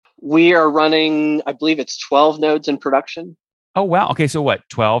We are running, I believe it's 12 nodes in production. Oh, wow. Okay. So what,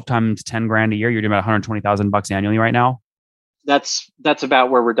 12 times 10 grand a year? You're doing about 120,000 bucks annually right now? That's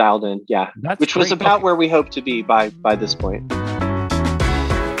about where we're dialed in. Yeah. That's Which was great. about Okay. where we hope to be by this point.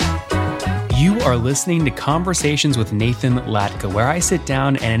 You are listening to Conversations with Nathan Latka, where I sit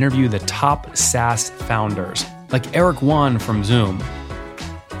down and interview the top SaaS founders, like Eric Yuan from Zoom.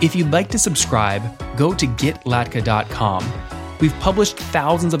 If you'd like to subscribe, go to getlatka.com. We've published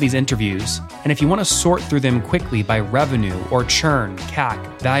thousands of these interviews, and if you want to sort through them quickly by revenue or churn, CAC,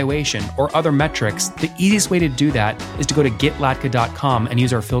 valuation, or other metrics, the easiest way to do that is to go to getlatka.com and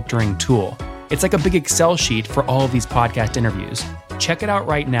use our filtering tool. It's like a big Excel sheet for all of these podcast interviews. Check it out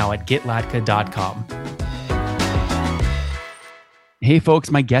right now at getlatka.com. Hey, folks,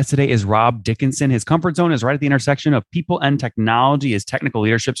 my guest today is Rob Dickinson. His comfort zone is right at the intersection of people and technology. His technical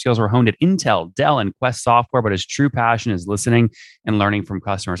leadership skills were honed at Intel, Dell, and Quest Software, but his true passion is listening and learning from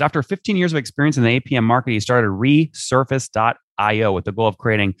customers. After 15 years of experience in the APM market, he started Resurface.io with the goal of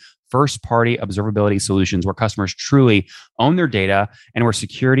creating first-party observability solutions where customers truly own their data and where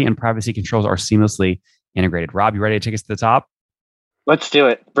security and privacy controls are seamlessly integrated. Rob, you ready to take us to the top? Let's do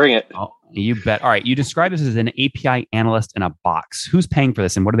it. Bring it. Oh, you bet. All right. You describe this as an API analyst in a box. Who's paying for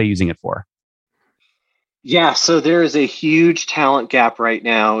this and what are they using it for? Yeah, so there is a huge talent gap right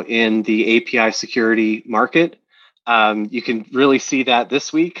now in the API security market. You can really see that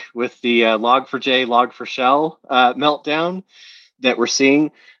this week with the Log4j, Log4Shell meltdown that we're seeing.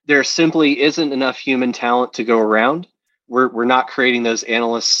 There simply isn't enough human talent to go around. We're not creating those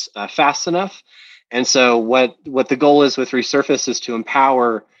analysts fast enough. And so what the goal is with Resurface is to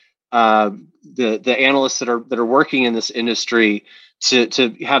empower the analysts that are working in this industry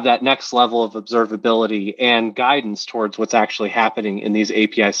to have that next level of observability and guidance towards what's actually happening in these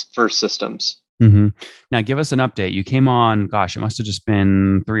API first systems. Mm-hmm. Now, give us an update. You came on, gosh, it must have just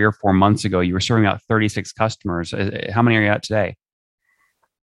been 3 or 4 months ago. You were serving out 36 customers. How many are you at today?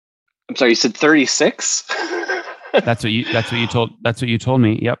 I'm sorry, you said 36? That's what you told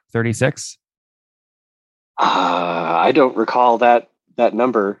me. Yep, 36. I don't recall that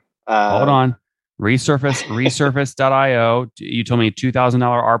number. Hold on. Resurface.io. You told me $2,000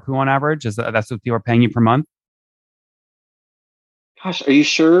 ARPU on average. That's what people are paying you per month? Gosh, are you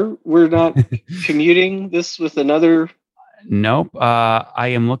sure we're not commuting this with another? Nope. I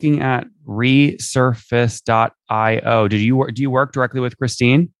am looking at Resurface.io. Do you work directly with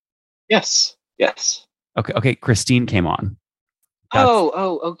Christine? Yes. Okay. Christine came on.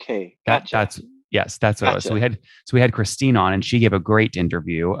 Okay. Gotcha. Yes, that's what it was. So we had Christine on, and she gave a great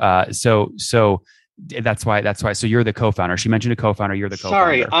interview. So that's why. So you're the co-founder. She mentioned a co-founder. You're the co-founder.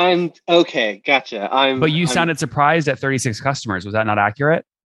 Sorry, I'm okay. Gotcha. But you sounded surprised at 36 customers. Was that not accurate?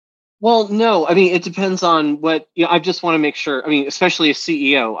 Well, no. I mean, it depends on what. I just want to make sure. I mean, especially as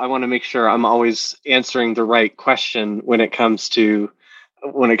CEO, I want to make sure I'm always answering the right question when it comes to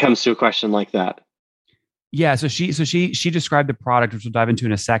a question like that. Yeah, so she described the product, which we'll dive into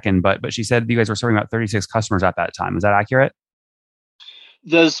in a second, but she said you guys were serving about 36 customers at that time. Is that accurate?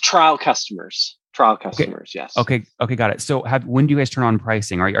 Those trial customers, yes. Okay, got it. So when do you guys turn on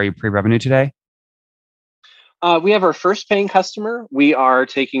pricing? Are you pre-revenue today? We have our first paying customer. We are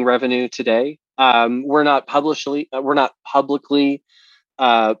taking revenue today. We're not publicly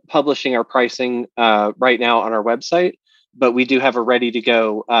publishing our pricing right now on our website, but we do have a ready to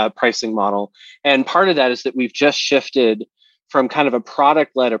go pricing model. And part of that is that we've just shifted from kind of a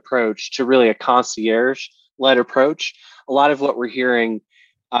product led approach to really a concierge led approach. A lot of what we're hearing,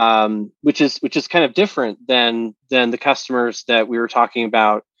 which is kind of different than the customers that we were talking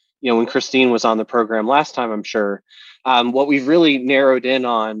about, when Christine was on the program last time, I'm sure. What we've really narrowed in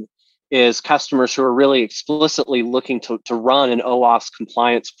on is customers who are really explicitly looking to run an OWASP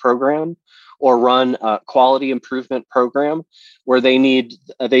compliance program or run a quality improvement program where they need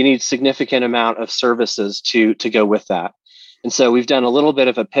significant amount of services to go with that. And so we've done a little bit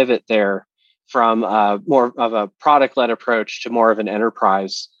of a pivot there from more of a product-led approach to more of an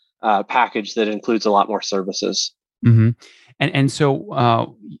enterprise package that includes a lot more services. Mm-hmm. And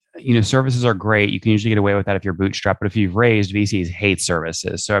so, services are great. You can usually get away with that if you're bootstrapped, but if you've raised, VCs hate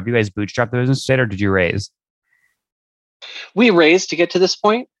services. So have you guys bootstrapped the business today, or did you raise? We raised to get to this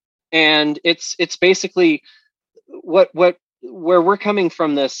point. And it's basically where we're coming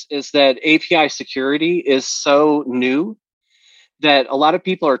from. This is that API security is so new that a lot of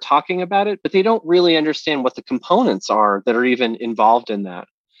people are talking about it, but they don't really understand what the components are that are even involved in that.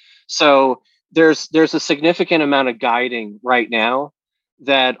 So there's a significant amount of guiding right now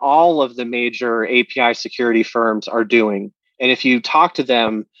that all of the major API security firms are doing. And if you talk to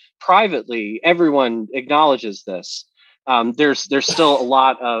them privately, everyone acknowledges this. there's still a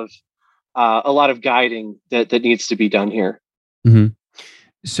lot of guiding that needs to be done here. Mm-hmm.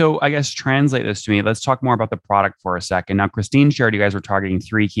 So I guess translate this to me. Let's talk more about the product for a second. Now, Christine shared you guys were targeting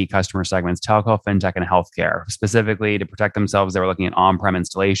 3 key customer segments: telco, fintech, and healthcare. Specifically, to protect themselves, they were looking at on-prem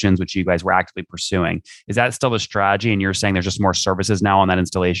installations, which you guys were actively pursuing. Is that still the strategy? And you're saying there's just more services now on that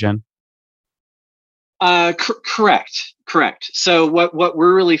installation? Correct. So what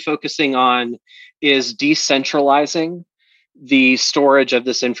we're really focusing on is decentralizing the storage of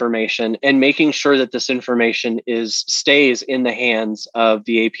this information and making sure that this information stays in the hands of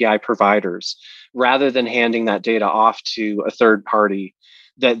the API providers, rather than handing that data off to a third party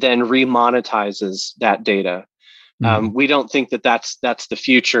that then remonetizes that data. Mm-hmm. We don't think that that's the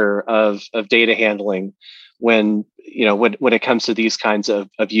future of data handling when it comes to these kinds of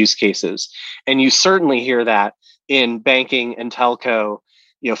use cases. And you certainly hear that in banking and telco,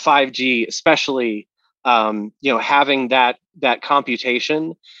 5G especially. Having that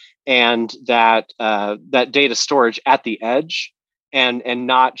computation and that data storage at the edge and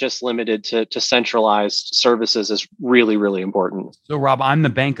not just limited to centralized services is really, really important. So Rob, I'm the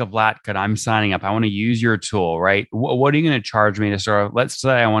Bank of Latka. I'm signing up. I want to use your tool, right? What are you going to charge me to sort of, let's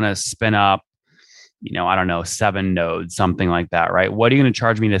say I want to spin up, 7 nodes, something like that, right? What are you going to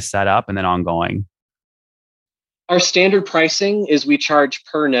charge me to set up and then ongoing? Our standard pricing is we charge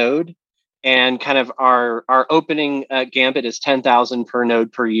per node. And kind of our opening gambit is 10,000 per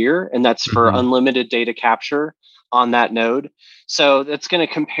node per year, and that's for unlimited data capture on that node. So that's going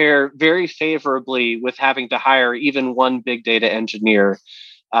to compare very favorably with having to hire even one big data engineer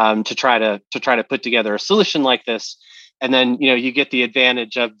to try to put together a solution like this. And then you get the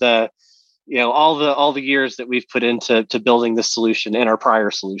advantage of the all the years that we've put into building this solution and our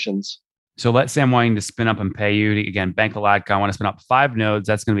prior solutions. So let's say I'm wanting to spin up and pay you to, again, Bank of Latka. I want to spin up 5 nodes.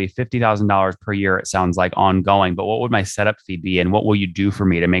 That's going to be $50,000 per year. It sounds like ongoing, but what would my setup fee be? And what will you do for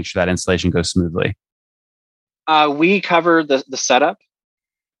me to make sure that installation goes smoothly? We cover the setup.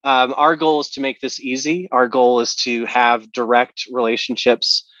 Our goal is to make this easy. Our goal is to have direct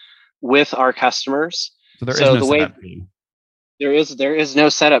relationships with our customers. So there is no setup fee. There is no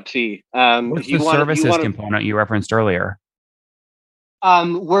setup fee. What's the services component you referenced earlier?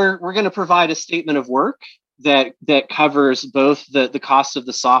 We're going to provide a statement of work that covers both the cost of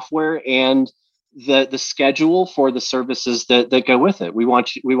the software and the schedule for the services that go with it. We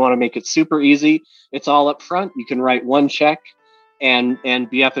want to make it super easy. It's all up front. You can write one check and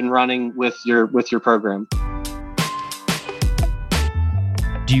be up and running with your program.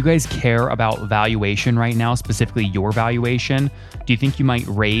 Do you guys care about valuation right now, specifically your valuation? Do you think you might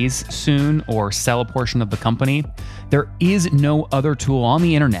raise soon or sell a portion of the company? There is no other tool on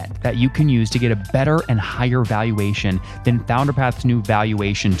the internet that you can use to get a better and higher valuation than FounderPath's new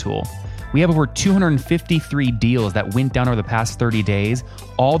valuation tool. We have over 253 deals that went down over the past 30 days,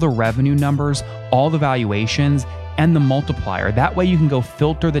 all the revenue numbers, all the valuations, and the multiplier. That way you can go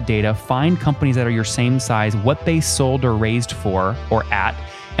filter the data, find companies that are your same size, what they sold or raised for or at,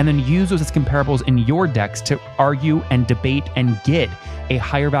 and then use those as comparables in your decks to argue and debate and get a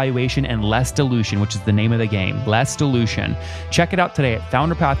higher valuation and less dilution, which is the name of the game, less dilution. Check it out today at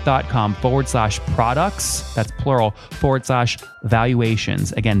founderpath.com/products, that's plural,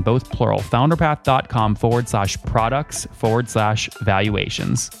 /valuations. Again, both plural,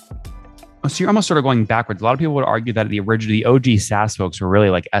 founderpath.com/products/valuations. So you're almost sort of going backwards. A lot of people would argue that the OG SaaS folks were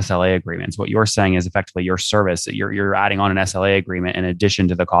really like SLA agreements. What you're saying is effectively your service, you're adding on an SLA agreement in addition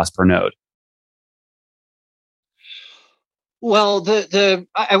to the cost per node. Well,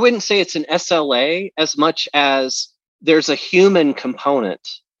 I wouldn't say it's an SLA as much as there's a human component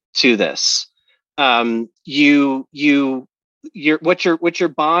to this. What you're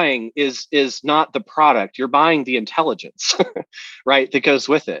buying is not the product. You're buying the intelligence, right? That goes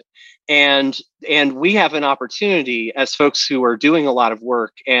with it. And we have an opportunity as folks who are doing a lot of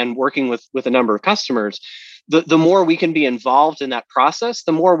work and working with a number of customers. The more we can be involved in that process,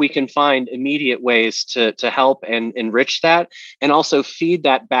 the more we can find immediate ways to help and enrich that, and also feed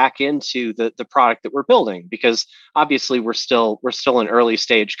that back into the product that we're building. Because obviously we're still an early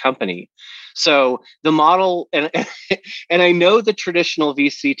stage company. So the model, and I know the traditional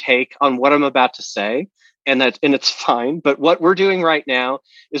VC take on what I'm about to say, and it's fine. But what we're doing right now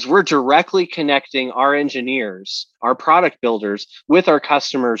is we're directly connecting our engineers, our product builders, with our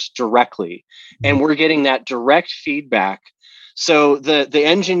customers directly, and we're getting that direct feedback. So the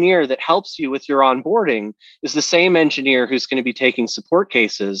engineer that helps you with your onboarding is the same engineer who's going to be taking support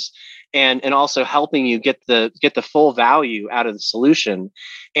cases and also helping you get the full value out of the solution.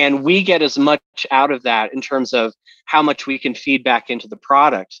 And we get as much out of that in terms of how much we can feed back into the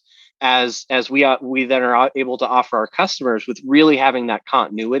product we then are able to offer our customers with really having that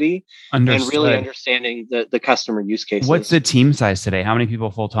continuity and really understanding the customer use cases. What's the team size today? How many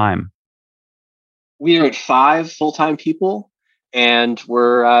people full time? We are at 5 full-time people, and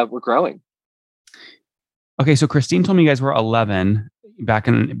we're growing. Okay, so Christine told me you guys were 11 back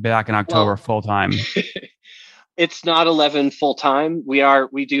in October, full time. It's not 11 full time.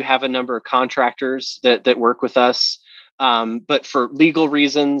 We do have a number of contractors that work with us, but for legal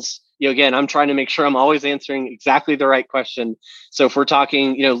reasons, again, I'm trying to make sure I'm always answering exactly the right question. So if we're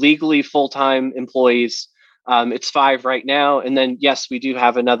talking, legally full time employees, it's 5 right now, and then yes, we do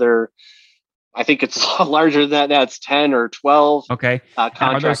have another. I think it's larger than that. Now it's 10 or 12. Okay.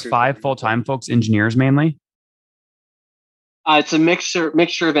 Are those 5 full-time folks engineers mainly? It's a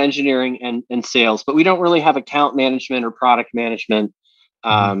mixture of engineering and sales, but we don't really have account management or product management.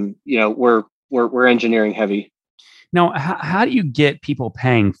 We're engineering heavy. Now, how do you get people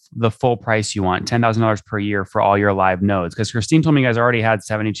paying the full price you want, $10,000 per year for all your live nodes? Because Christine told me you guys already had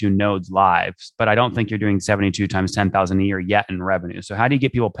 72 nodes live, but I don't think you're doing 72 times 10,000 a year yet in revenue. So how do you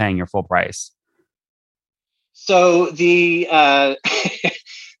get people paying your full price? So the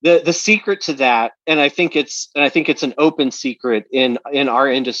the secret to that, and I think it's an open secret in our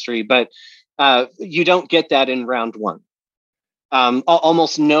industry, but you don't get that in round one.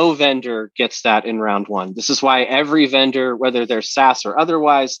 Almost no vendor gets that in round one. This is why every vendor, whether they're SaaS or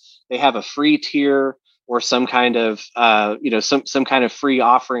otherwise, they have a free tier or some kind of some kind of free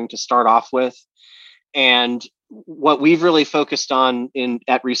offering to start off with. And what we've really focused on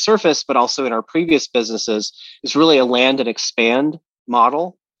at Resurface, but also in our previous businesses, is really a land and expand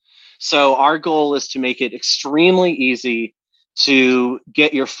model. So our goal is to make it extremely easy to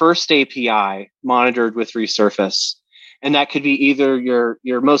get your first API monitored with Resurface. And that could be either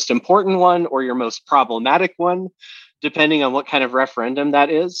your most important one or your most problematic one, depending on what kind of referendum that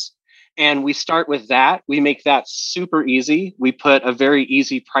is. And we start with that. We make that super easy. We put a very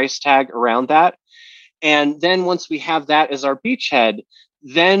easy price tag around that. And then once we have that as our beachhead,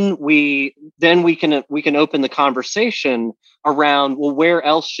 then we can open the conversation around, well, where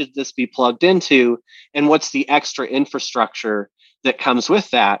else should this be plugged into, and what's the extra infrastructure that comes with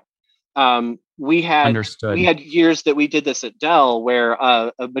that. We had years that we did this at Dell, where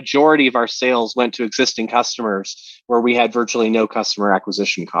a majority of our sales went to existing customers, where we had virtually no customer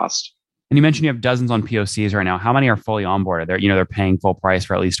acquisition cost. And you mentioned you have dozens on POCs right now. How many are fully onboarded? They're paying full price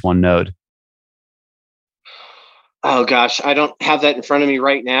for at least one node. Oh gosh, I don't have that in front of me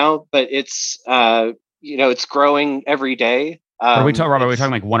right now, but it's it's growing every day. Are we talking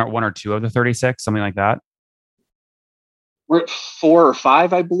like one or two of the 36, something like that? We're at 4 or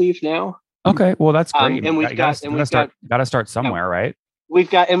 5, I believe now. Okay, well that's great. And we've got to start somewhere, right? We've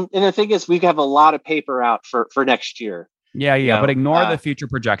got, and the thing is, we have a lot of paper out for next year. Yeah. But ignore the future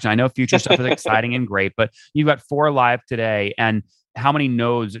projection. I know future stuff is exciting and great, but you've got 4 live today, and how many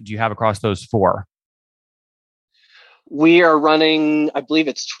nodes do you have across those 4? We are running, I believe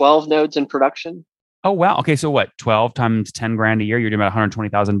it's 12 nodes in production. Oh, wow. Okay. So what, 12 times 10 grand a year? You're doing about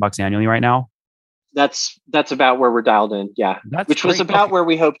 $120,000 annually right now? That's about where we're dialed in. Yeah. Which was about where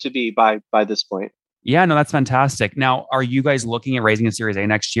we hope to be by this point. Yeah, no, that's fantastic. Now, are you guys looking at raising a Series A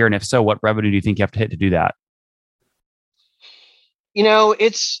next year? And if so, what revenue do you think you have to hit to do that?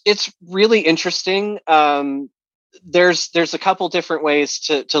 It's really interesting. There's a couple different ways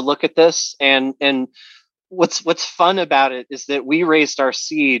to look at this, and what's fun about it is that we raised our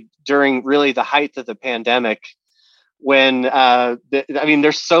seed during really the height of the pandemic, when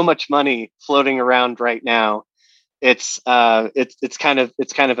there's so much money floating around right now. It's kind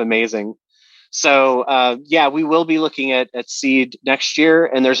of amazing. So we will be looking at seed next year,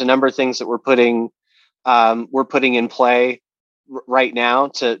 and there's a number of things that we're putting in play right now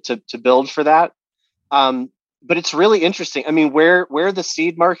to build for that. But it's really interesting. I mean, where the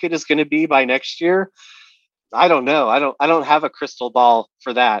seed market is going to be by next year, I don't know. I don't have a crystal ball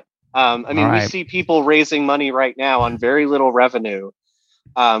for that. We see people raising money right now on very little revenue,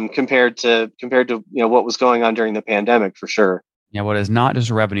 compared to what was going on during the pandemic, for sure. Yeah, what is not just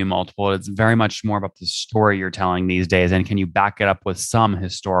a revenue multiple, it's very much more about the story you're telling these days. And can you back it up with some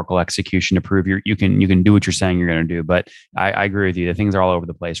historical execution to prove you can do what you're saying you're going to do? But I agree with you. The things are all over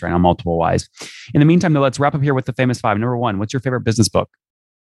the place right now, multiple wise. In the meantime, though, let's wrap up here with the famous 5. Number 1, what's your favorite business book?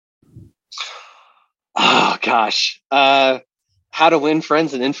 Oh gosh, How to Win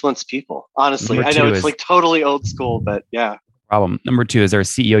Friends and Influence People. Honestly, I know it's like totally old school, but yeah. Problem. Number 2, is there a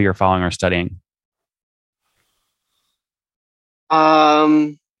CEO you're following or studying?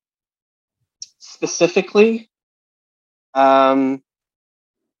 Specifically, my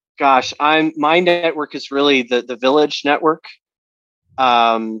network is really the Village network.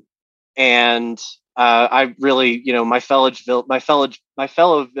 And I really, my fellow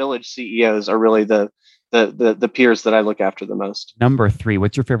village CEOs are really the peers that I look after the most. Number 3,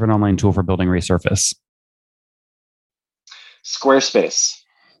 what's your favorite online tool for building Resurface? Squarespace.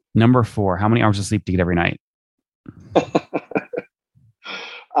 Number 4, how many hours of sleep do you get every night?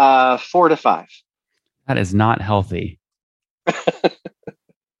 4 to 5. That is not healthy.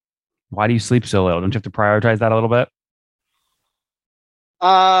 Why do you sleep so little? Don't you have to prioritize that a little bit?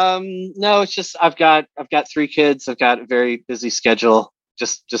 No, it's just I've got 3 kids. I've got a very busy schedule.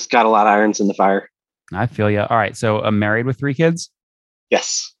 Just got a lot of irons in the fire. I feel you. All right. So I'm married with 3 kids?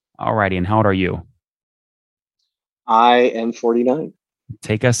 Yes. All righty. And how old are you? I am 49.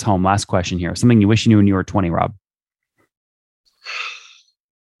 Take us home. Last question here. Something you wish you knew when you were 20, Rob.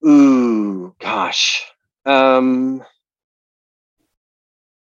 Ooh, gosh. I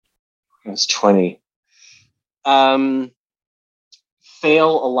was 20.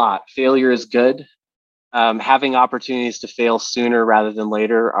 Fail a lot. Failure is good. Having opportunities to fail sooner rather than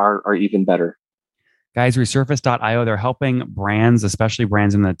later are even better. Guys, Resurface.io, they're helping brands, especially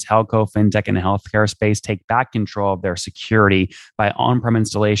brands in the telco, fintech, and healthcare space, take back control of their security by on-prem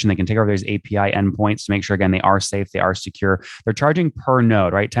installation. They can take over those API endpoints to make sure, again, they are safe, they are secure. They're charging per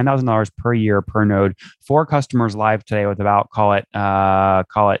node, right? $10,000 per year per node. 4 customers live today with about, call it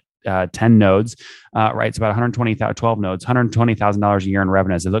 10 nodes, right? It's about 12 nodes, $120,000 a year in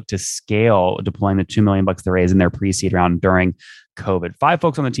revenue as they look to scale, deploying the $2 million they raised in their pre-seed round during COVID. 5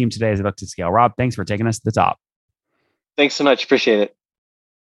 folks on the team today as they look to scale. Rob, thanks for taking us to the top. Thanks so much. Appreciate it.